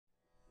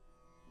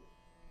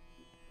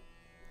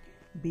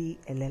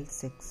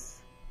BLL6,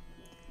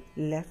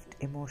 left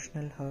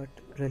emotional hurt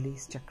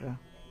release chakra.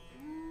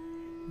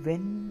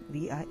 When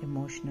we are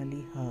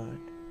emotionally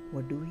hurt,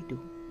 what do we do?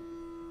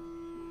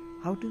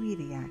 How do we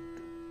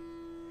react?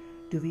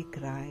 Do we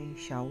cry,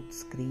 shout,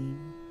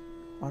 scream,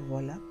 or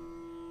wall up?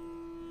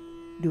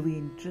 Do we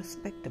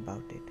introspect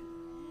about it?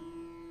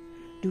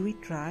 Do we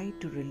try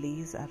to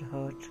release our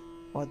hurt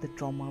or the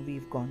trauma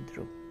we've gone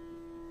through?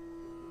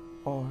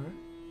 Or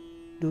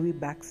do we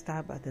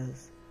backstab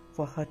others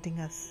for hurting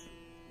us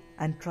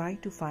and try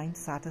to find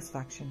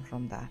satisfaction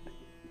from that?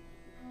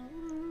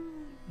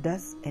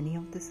 Does any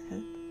of this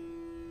help?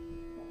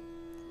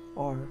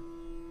 Or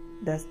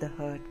does the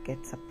hurt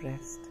get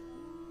suppressed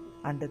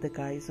under the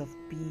guise of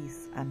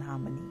peace and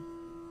harmony?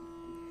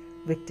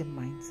 Victim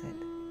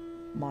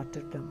mindset,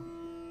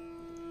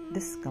 martyrdom,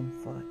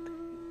 discomfort,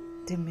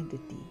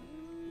 timidity,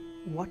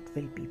 what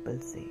will people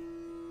say,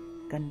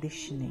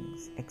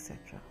 conditionings,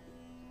 etc.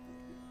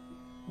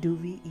 Do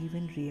we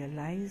even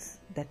realize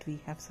that we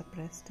have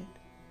suppressed it?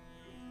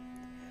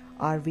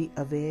 Are we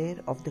aware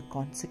of the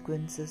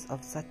consequences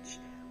of such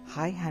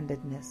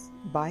high-handedness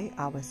by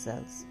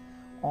ourselves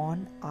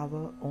on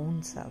our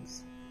own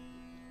selves?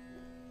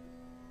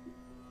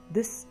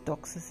 This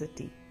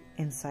toxicity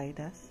inside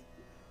us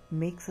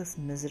makes us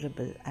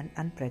miserable and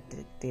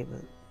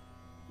unpredictable.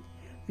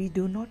 We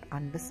do not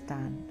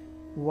understand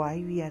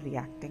why we are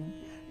reacting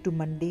to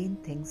mundane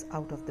things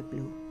out of the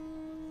blue.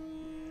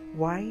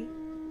 Why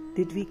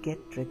did we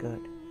get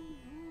triggered?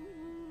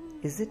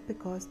 Is it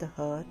because the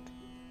hurt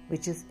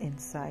which is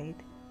inside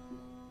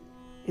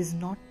is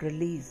not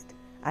released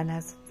and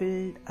has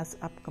filled us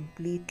up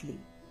completely,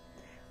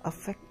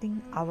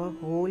 affecting our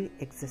whole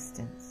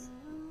existence,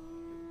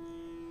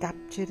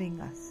 capturing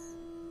us,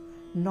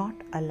 not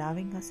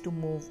allowing us to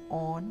move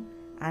on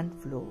and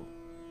flow,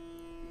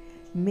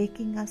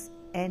 making us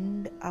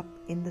end up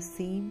in the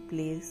same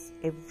place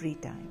every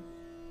time,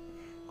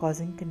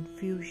 causing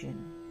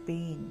confusion,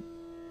 pain,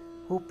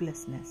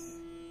 hopelessness,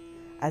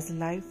 as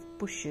life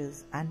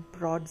pushes and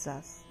prods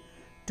us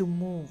to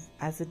move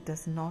as it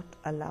does not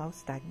allow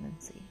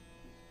stagnancy?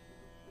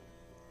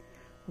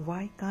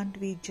 Why can't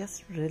we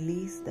just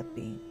release the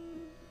pain?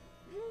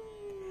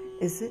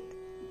 Is it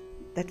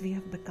that we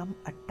have become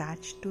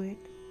attached to it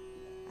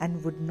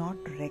and would not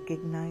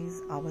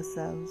recognize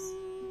ourselves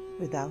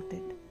without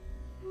it?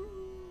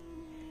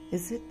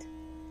 Is it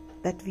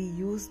that we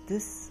use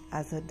this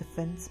as a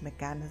defense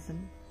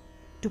mechanism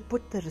to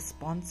put the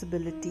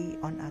responsibility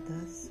on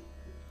others,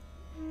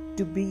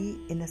 to be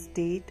in a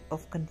state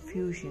of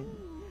confusion,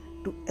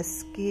 to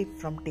escape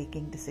from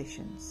taking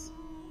decisions?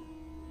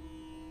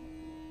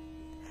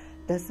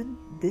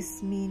 Doesn't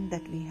this mean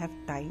that we have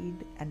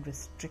tied and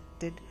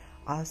restricted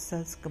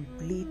ourselves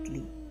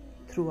completely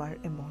through our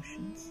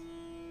emotions,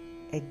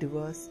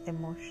 adverse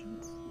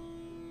emotions?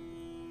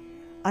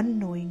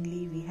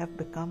 Unknowingly, we have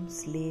become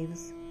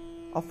slaves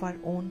of our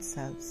own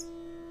selves,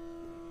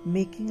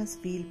 making us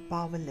feel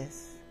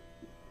powerless,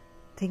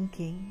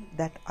 thinking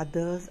that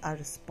others are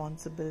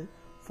responsible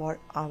for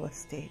our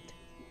state.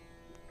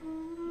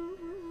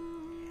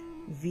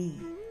 We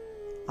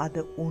are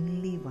the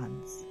only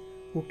ones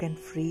who can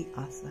free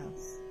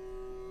ourselves.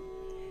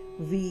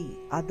 We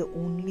are the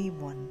only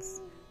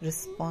ones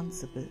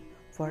responsible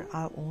for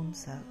our own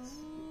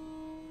selves.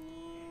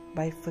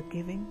 By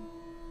forgiving,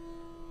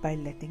 by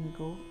letting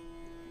go,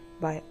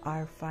 by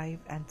our 5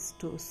 and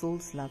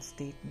soul's love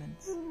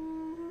statements,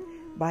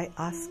 by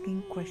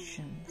asking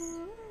questions,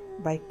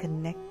 by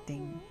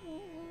connecting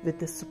with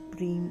the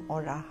Supreme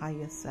or our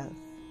higher self,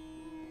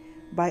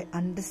 by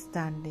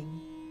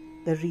understanding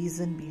the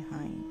reason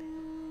behind,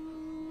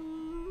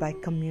 by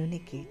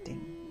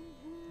communicating,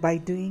 by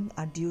doing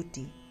our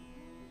duty,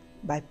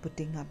 by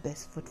putting our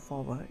best foot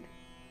forward,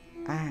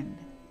 and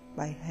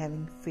by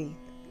having faith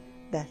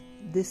that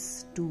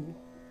this too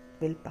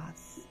will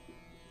pass.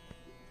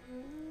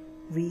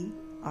 We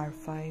are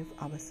 5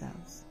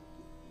 ourselves.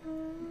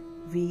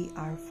 We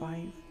are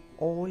 5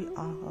 all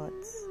our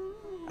hurts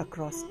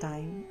across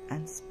time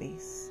and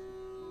space.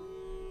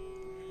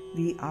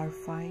 We are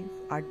 5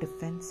 our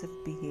defensive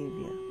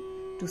behavior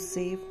to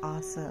save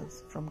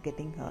ourselves from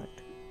getting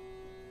hurt.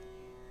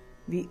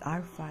 We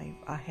are 5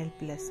 our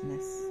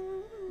helplessness,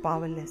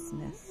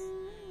 powerlessness,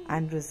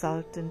 and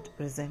resultant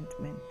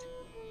resentment.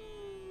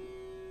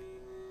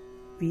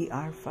 We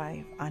are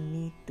 5 our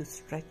need to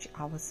stretch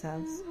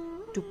ourselves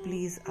to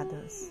please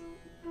others.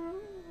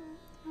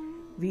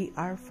 We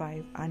are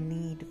 5 our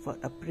need for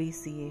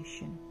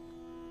appreciation.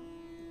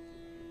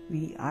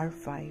 We are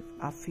 5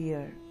 our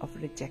fear of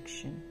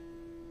rejection.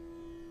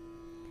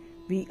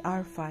 We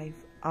are 5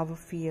 our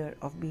fear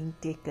of being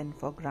taken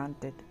for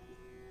granted.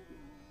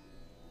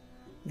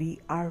 We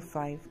are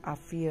 5 our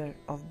fear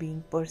of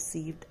being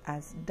perceived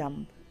as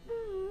dumb.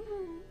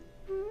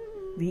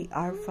 We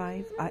are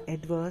 5 our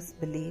adverse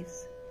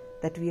beliefs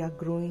that we are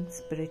growing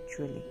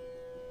spiritually.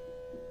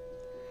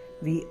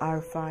 We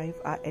are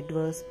 5 our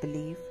adverse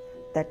belief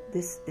that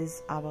this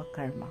is our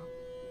karma.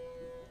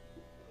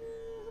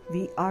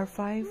 We are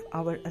 5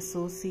 our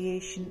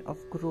association of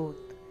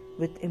growth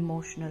with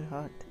emotional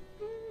hurt.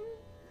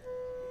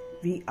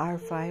 We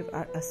R5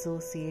 are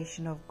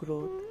association of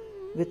growth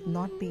with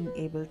not being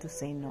able to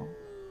say no.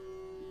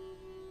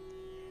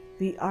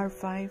 We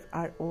R5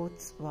 are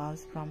oaths,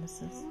 vows,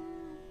 promises,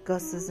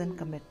 curses and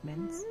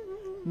commitments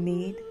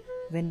made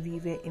when we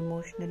were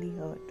emotionally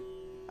hurt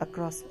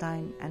across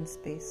time and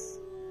space.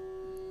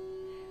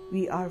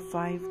 We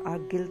R5 are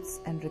guilts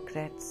and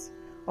regrets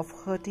of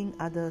hurting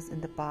others in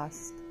the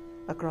past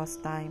across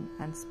time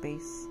and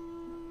space.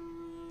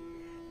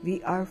 We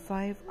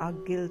R5 are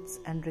guilts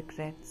and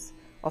regrets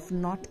of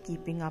not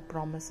keeping our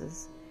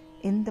promises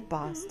in the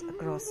past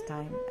across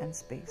time and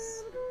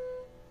space.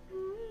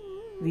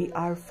 We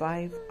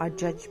R5 are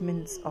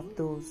judgments of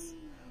those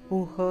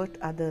who hurt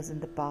others in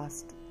the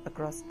past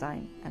across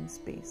time and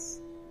space.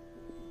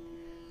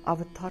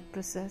 Our thought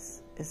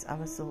process is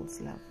our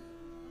soul's love.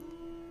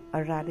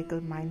 A radical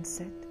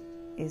mindset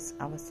is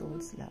our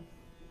soul's love.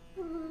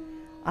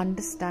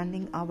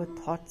 Understanding our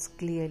thoughts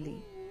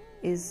clearly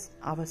is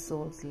our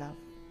soul's love.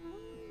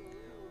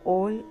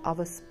 All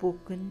our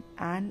spoken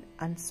and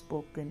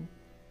unspoken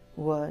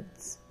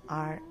words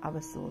are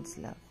our soul's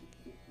love.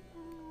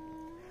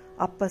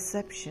 Our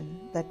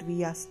perception that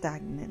we are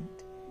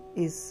stagnant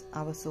is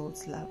our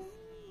soul's love.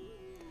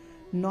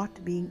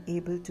 Not being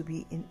able to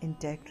be in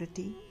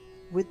integrity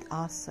with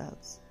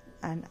ourselves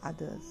and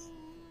others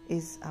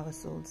is our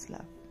soul's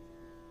love.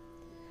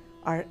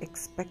 Our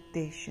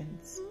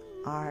expectations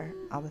are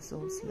our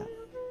soul's love.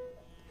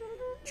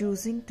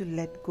 Choosing to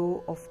let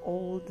go of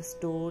all the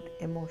stored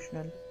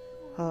emotional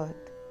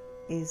hurt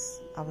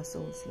is our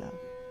soul's love.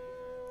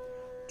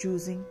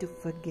 Choosing to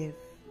forgive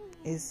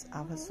is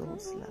our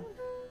soul's love.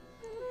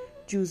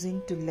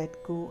 Choosing to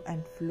let go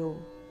and flow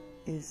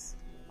is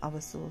our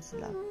soul's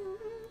love.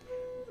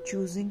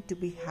 Choosing to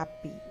be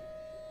happy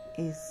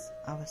is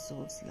our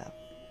soul's love.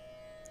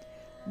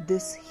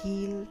 This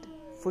healed,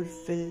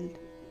 fulfilled,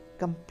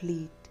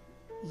 complete,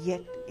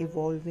 yet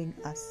evolving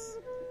us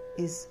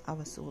is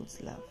our soul's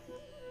love.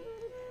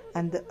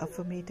 And the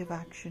affirmative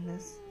action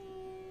is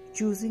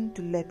choosing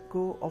to let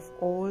go of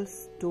all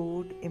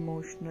stored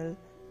emotional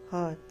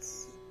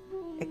hurts,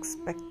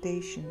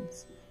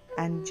 expectations,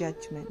 and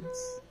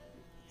judgments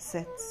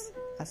sets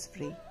us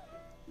free.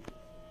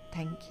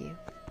 Thank you.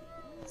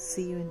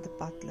 See you in the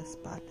pathless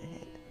path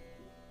ahead.